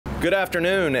Good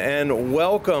afternoon and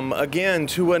welcome again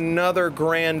to another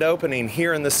grand opening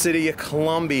here in the city of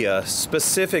Columbia,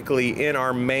 specifically in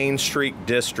our Main Street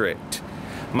district.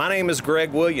 My name is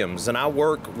Greg Williams and I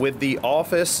work with the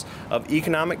Office of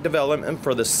Economic Development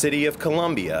for the City of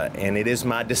Columbia, and it is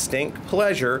my distinct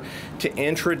pleasure to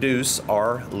introduce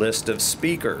our list of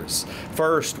speakers.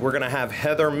 First, we're going to have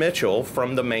Heather Mitchell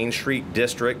from the Main Street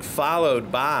District,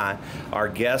 followed by our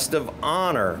guest of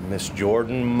honor, Miss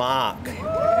Jordan Mock.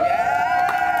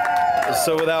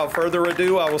 So without further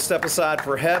ado, I will step aside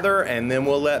for Heather, and then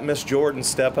we'll let Miss Jordan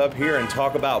step up here and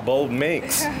talk about Bold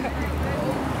Minks.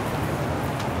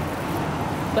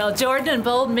 Well, Jordan and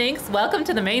Bold Minks, welcome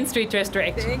to the Main Street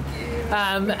District. Thank you.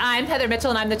 I'm Heather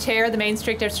Mitchell, and I'm the chair of the Main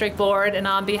Street District Board, and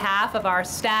on behalf of our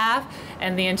staff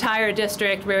and the entire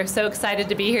district, we're so excited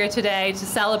to be here today to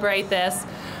celebrate this.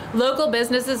 Local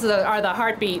businesses are the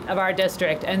heartbeat of our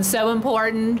district, and so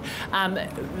important.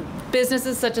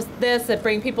 Businesses such as this that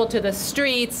bring people to the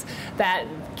streets, that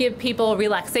give people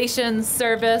relaxation,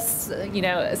 service,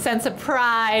 a sense of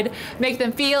pride, make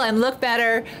them feel and look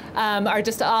better, are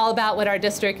just all about what our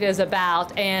district is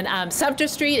about. And Sumter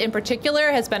Street in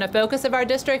particular has been a focus of our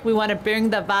district. We want to bring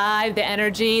the vibe, the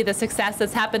energy, the success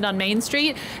that's happened on Main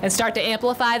Street and start to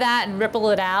amplify that and ripple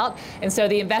it out. And so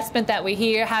the investment that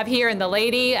we have here in the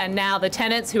Lady, and now the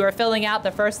tenants who are filling out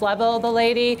the first level of the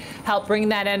Lady, help bring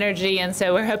that energy. And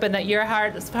so we're hoping that your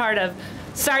heart is part of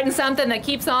starting something that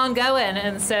keeps on going.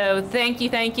 And so thank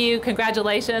you,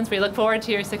 congratulations. We look forward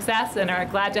to your success and are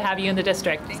glad to have you in the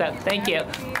district. So thank you.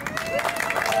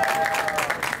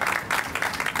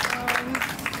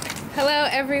 Hello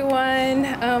everyone.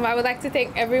 I would like to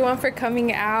thank everyone for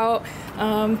coming out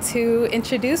to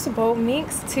introduce Bold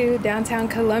Minks to downtown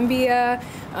Columbia.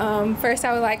 First,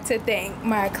 I would like to thank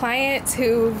my clients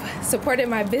who've supported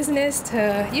my business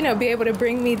to, be able to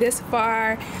bring me this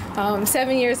far.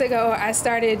 7 years ago, I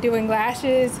started doing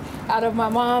lashes out of my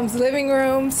mom's living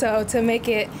room. So to make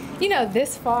it,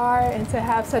 this far and to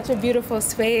have such a beautiful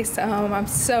space, I'm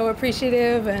so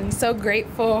appreciative and so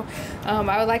grateful.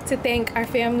 I would like to thank our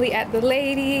family at the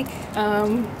Lady,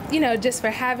 just for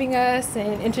having us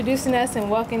and introducing us and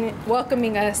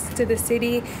welcoming us to the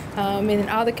city, and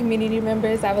all the community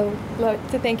members. I would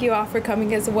love to thank you all for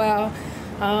coming as well.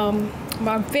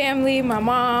 My family, my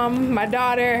mom, my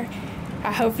daughter,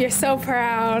 I hope you're so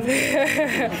proud.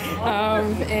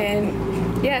 And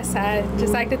yes, I'd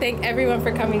just like to thank everyone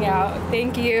for coming out.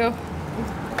 Thank you.